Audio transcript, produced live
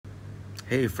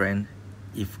Hey friend,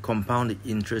 if compound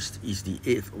interest is the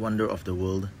 8th wonder of the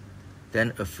world,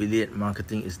 then affiliate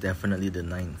marketing is definitely the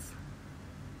 9th.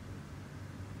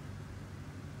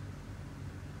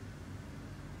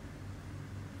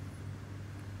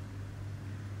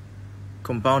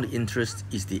 Compound interest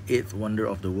is the 8th wonder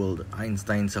of the world,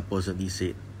 Einstein supposedly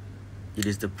said. It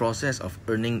is the process of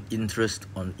earning interest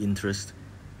on interest,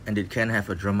 and it can have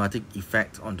a dramatic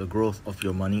effect on the growth of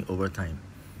your money over time.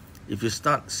 If you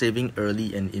start saving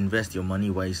early and invest your money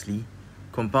wisely,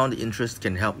 compound interest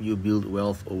can help you build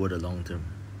wealth over the long term.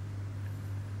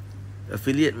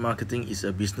 Affiliate marketing is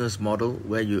a business model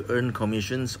where you earn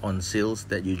commissions on sales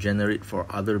that you generate for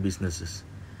other businesses.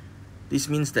 This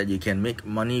means that you can make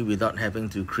money without having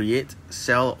to create,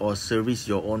 sell, or service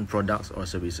your own products or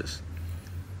services.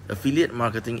 Affiliate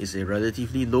marketing is a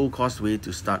relatively low-cost way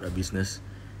to start a business,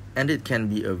 and it can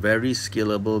be a very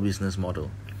scalable business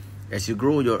model. As you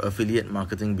grow your affiliate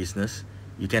marketing business,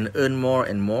 you can earn more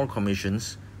and more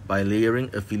commissions by layering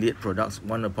affiliate products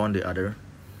one upon the other,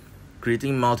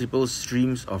 creating multiple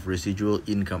streams of residual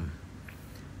income.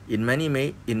 In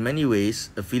many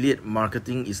ways, affiliate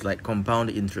marketing is like compound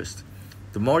interest.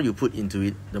 The more you put into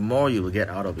it, the more you will get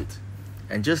out of it.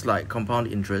 And just like compound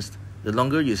interest, the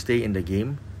longer you stay in the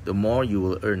game, the more you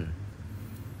will earn.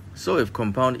 So if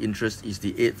compound interest is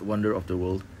the 8th wonder of the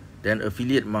world, then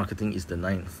affiliate marketing is the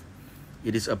 9th.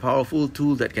 It is a powerful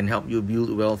tool that can help you build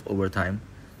wealth over time,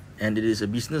 and it is a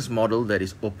business model that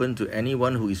is open to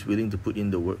anyone who is willing to put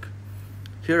in the work.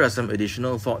 Here are some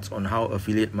additional thoughts on how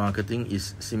affiliate marketing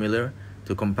is similar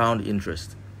to compound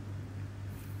interest.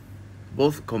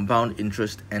 Both compound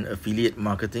interest and affiliate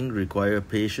marketing require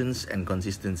patience and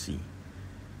consistency.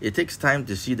 It takes time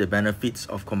to see the benefits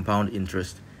of compound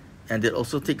interest, and it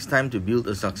also takes time to build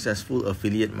a successful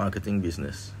affiliate marketing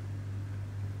business.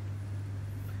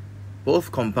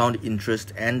 Both compound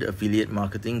interest and affiliate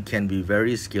marketing can be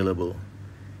very scalable.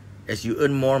 As you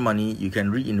earn more money, you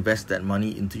can reinvest that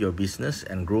money into your business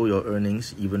and grow your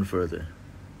earnings even further.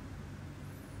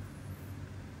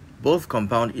 Both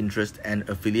compound interest and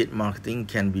affiliate marketing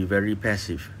can be very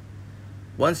passive.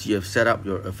 Once you have set up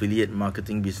your affiliate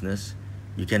marketing business,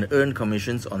 you can earn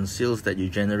commissions on sales that you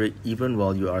generate even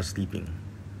while you are sleeping.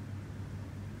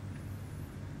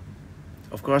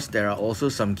 Of course, there are also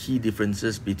some key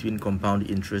differences between compound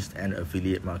interest and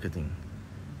affiliate marketing.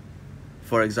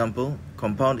 For example,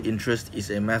 compound interest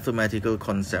is a mathematical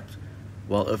concept,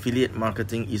 while affiliate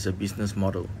marketing is a business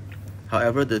model.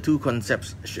 However, the two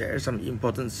concepts share some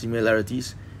important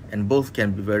similarities, and both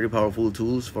can be very powerful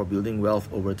tools for building wealth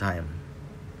over time.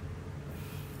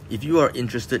 If you are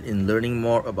interested in learning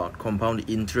more about compound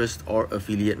interest or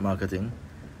affiliate marketing,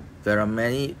 there are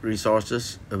many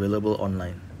resources available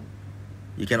online.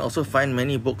 You can also find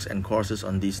many books and courses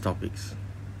on these topics.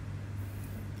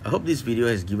 I hope this video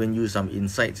has given you some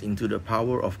insights into the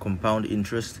power of compound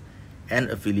interest and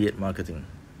affiliate marketing.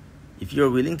 If you are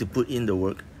willing to put in the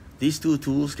work, these two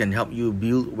tools can help you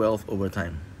build wealth over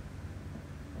time.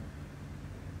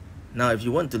 Now, if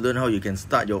you want to learn how you can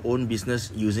start your own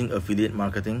business using affiliate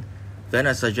marketing, then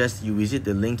I suggest you visit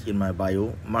the link in my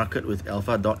bio,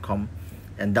 marketwithalpha.com,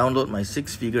 and download my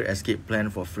 6-figure escape plan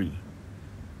for free.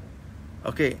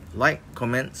 Okay, like,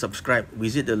 comment, subscribe,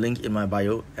 visit the link in my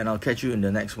bio, and I'll catch you in the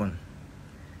next one.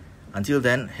 Until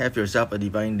then, have yourself a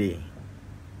divine day.